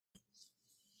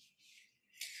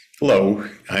Hello,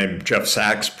 I'm Jeff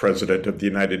Sachs, President of the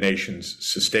United Nations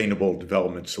Sustainable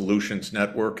Development Solutions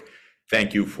Network.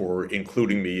 Thank you for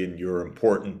including me in your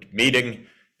important meeting,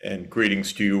 and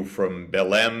greetings to you from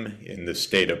Belém in the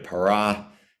state of Pará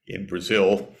in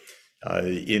Brazil,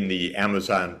 in the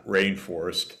Amazon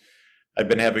rainforest. I've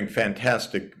been having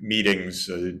fantastic meetings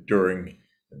during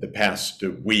the past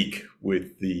week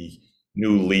with the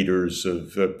new leaders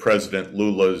of President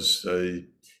Lula's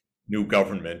new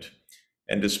government.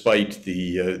 And despite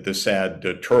the sad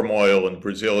turmoil in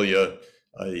Brasilia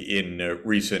in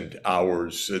recent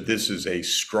hours, this is a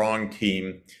strong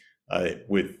team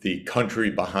with the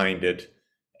country behind it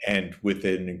and with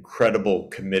an incredible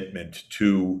commitment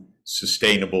to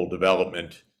sustainable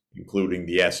development, including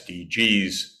the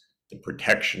SDGs, the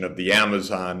protection of the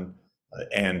Amazon,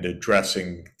 and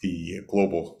addressing the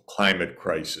global climate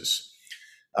crisis.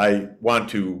 I want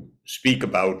to speak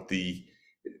about the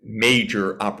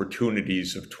major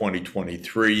opportunities of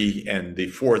 2023 and the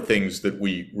four things that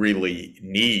we really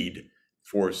need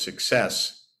for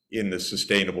success in the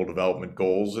Sustainable Development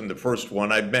Goals. And the first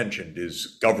one I've mentioned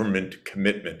is government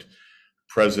commitment.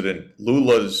 President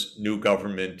Lula's new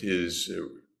government is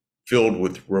filled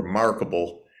with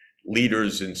remarkable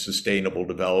leaders in sustainable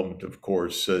development. Of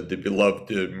course, the beloved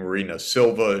Marina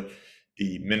Silva,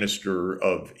 the Minister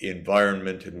of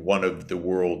Environment and one of the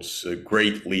world's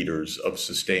great leaders of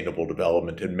sustainable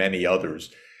development, and many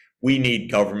others. We need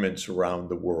governments around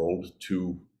the world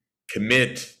to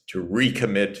commit, to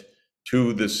recommit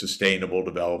to the Sustainable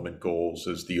Development Goals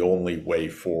as the only way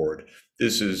forward.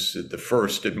 This is the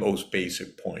first and most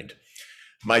basic point.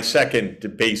 My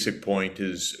second basic point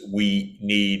is we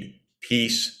need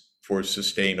peace for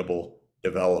sustainable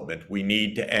development. We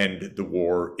need to end the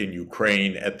war in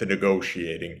Ukraine at the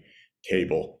negotiating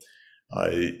table.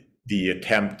 The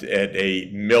attempt at a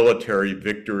military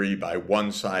victory by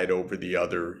one side over the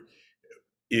other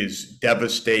is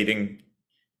devastating,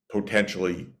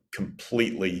 potentially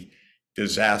completely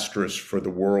disastrous for the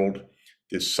world.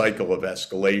 This cycle of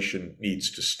escalation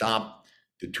needs to stop.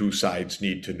 The two sides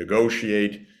need to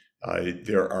negotiate.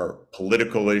 There are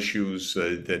political issues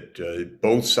that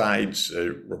both sides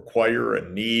require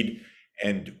and need,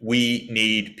 and we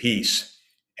need peace.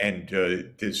 And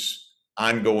this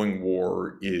ongoing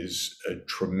war is a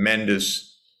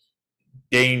tremendous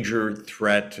danger,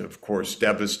 threat, of course,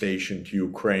 devastation to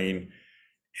Ukraine,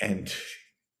 and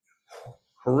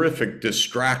horrific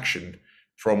distraction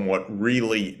from what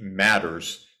really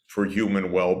matters for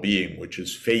human well-being, which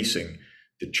is facing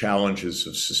the challenges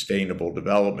of sustainable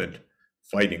development,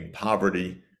 fighting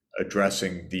poverty,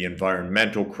 addressing the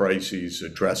environmental crises,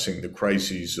 addressing the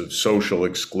crises of social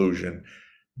exclusion,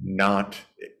 not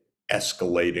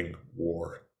escalating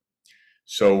war.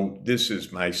 So this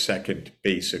is my second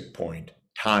basic point: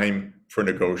 time for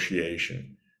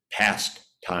negotiation, past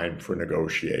time for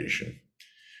negotiation.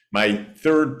 My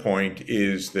third point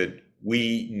is that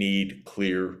we need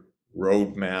clear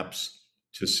roadmaps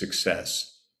to success.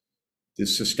 The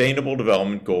Sustainable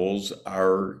Development Goals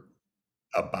are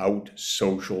about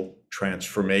social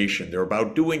transformation. They're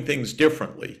about doing things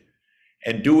differently,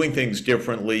 and doing things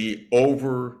differently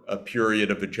over a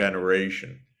period of a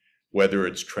generation, whether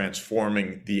it's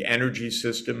transforming the energy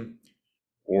system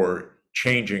or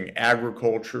changing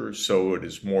agriculture so it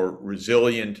is more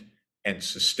resilient and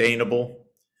sustainable,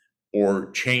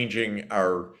 or changing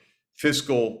our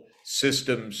fiscal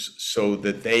systems so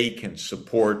that they can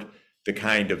support the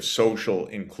kind of social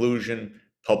inclusion,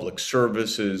 public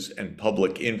services, and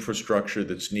public infrastructure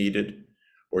that's needed,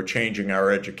 or changing our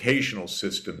educational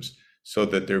systems so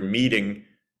that they're meeting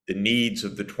the needs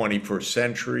of the 21st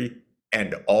century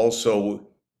and also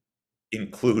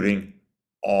including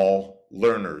all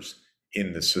learners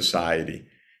in the society.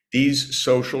 These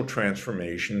social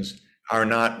transformations are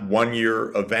not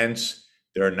one-year events.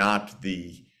 They're not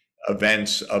the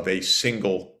events of a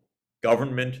single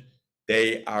government.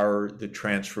 They are the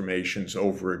transformations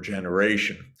over a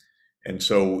generation. And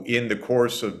so in the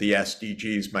course of the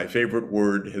SDGs, my favorite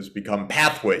word has become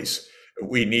pathways.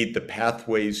 We need the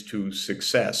pathways to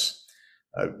success.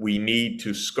 We need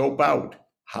to scope out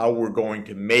how we're going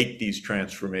to make these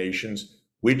transformations,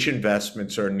 which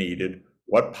investments are needed,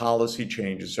 what policy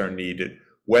changes are needed,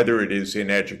 whether it is in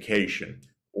education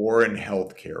or in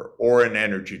healthcare or in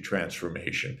energy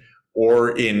transformation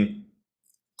or in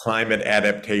climate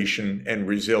adaptation and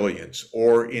resilience,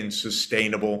 or in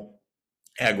sustainable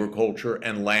agriculture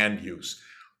and land use,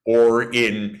 or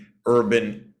in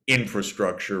urban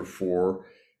infrastructure for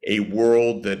a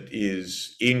world that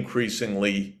is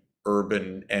increasingly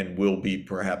urban and will be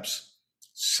perhaps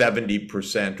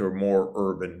 70% or more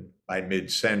urban by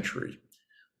mid-century,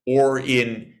 or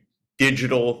in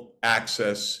digital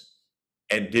access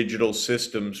and digital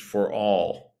systems for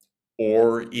all,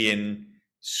 or in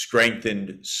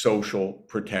strengthened social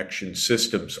protection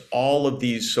systems. All of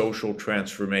these social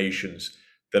transformations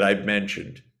that I've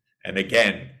mentioned, and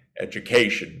again,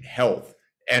 education, health,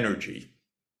 energy,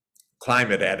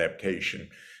 climate adaptation,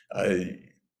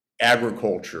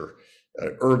 agriculture,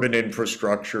 urban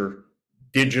infrastructure,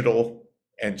 digital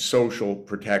and social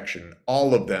protection,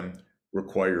 all of them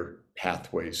require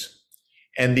pathways.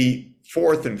 And the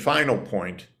fourth and final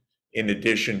point, in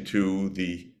addition to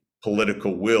the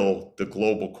political will, the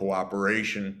global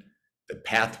cooperation, the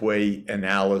pathway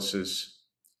analysis,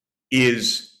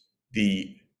 is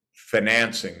the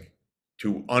financing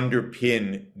to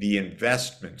underpin the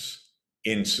investments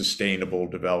in sustainable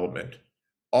development.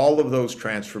 All of those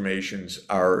transformations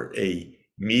are a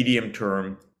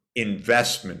medium-term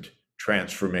investment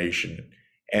transformation,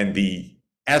 and the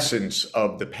essence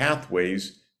of the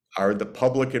pathways are the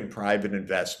public and private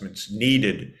investments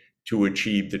needed to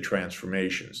achieve the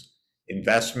transformations.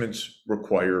 Investments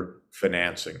require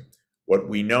financing. What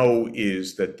we know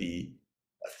is that the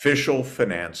official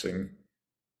financing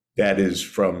that is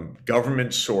from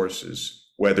government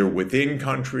sources, whether within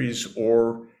countries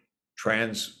or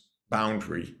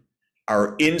transboundary,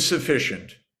 are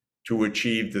insufficient to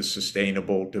achieve the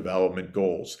Sustainable Development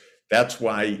Goals. That's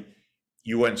why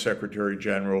UN Secretary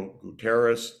General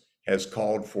Guterres has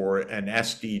called for an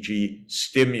SDG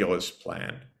stimulus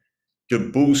plan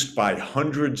to boost by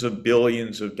hundreds of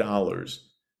billions of dollars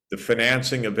the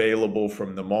financing available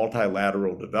from the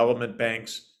multilateral development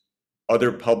banks,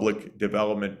 other public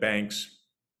development banks,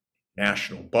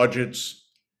 national budgets,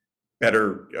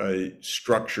 better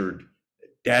structured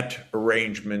debt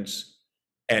arrangements,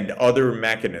 and other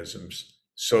mechanisms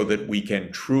so that we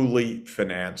can truly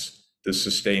finance the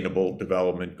Sustainable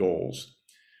Development Goals.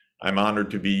 I'm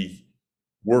honored to be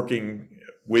working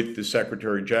with the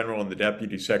Secretary General and the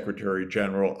Deputy Secretary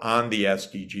General on the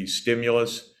SDG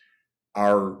stimulus.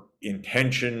 Our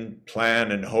intention,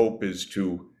 plan, and hope is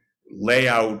to lay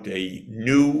out a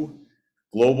new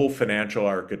global financial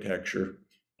architecture,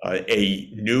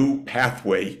 a new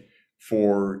pathway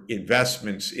for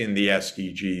investments in the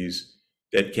SDGs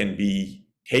that can be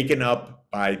taken up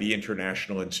by the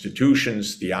international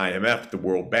institutions, the IMF, the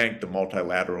World Bank, the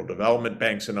multilateral development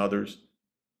banks, and others,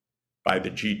 by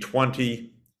the G20,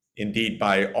 indeed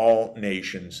by all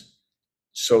nations,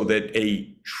 so that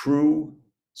a true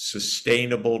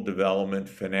sustainable development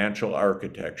financial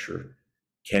architecture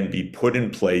can be put in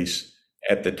place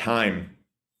at the time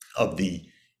of the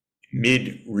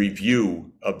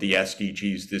mid-review of the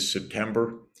SDGs this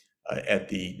September, at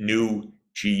the new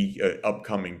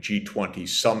upcoming G20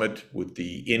 summit with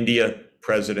the India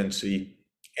presidency,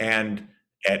 and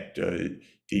at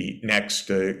the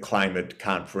next climate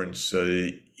conference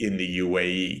in the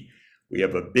UAE. We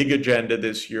have a big agenda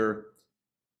this year.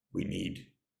 We need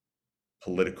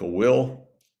political will.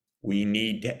 We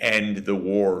need to end the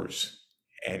wars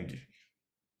and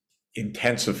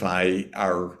intensify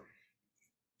our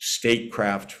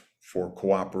statecraft for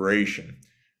cooperation.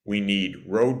 We need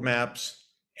roadmaps,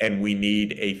 and we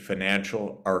need a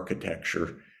financial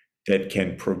architecture that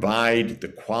can provide the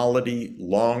quality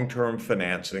long-term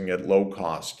financing at low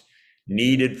cost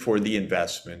needed for the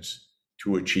investments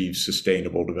to achieve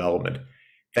sustainable development.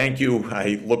 Thank you.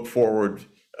 I look forward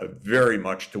very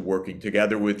much to working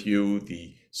together with you.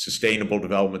 The Sustainable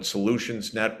Development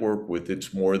Solutions Network, with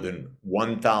its more than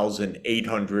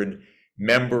 1,800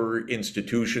 member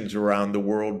institutions around the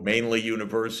world, mainly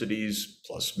universities,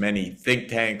 plus many think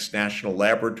tanks, national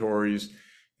laboratories,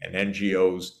 and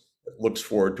NGOs, looks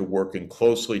forward to working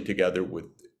closely together with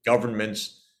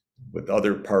governments, with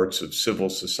other parts of civil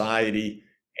society,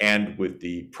 and with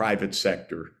the private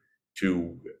sector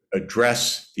to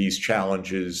address these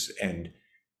challenges and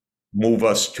move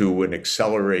us to an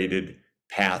accelerated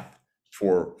path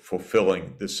for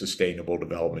fulfilling the Sustainable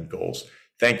Development Goals.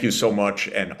 Thank you so much,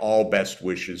 and all best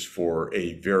wishes for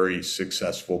a very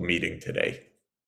successful meeting today.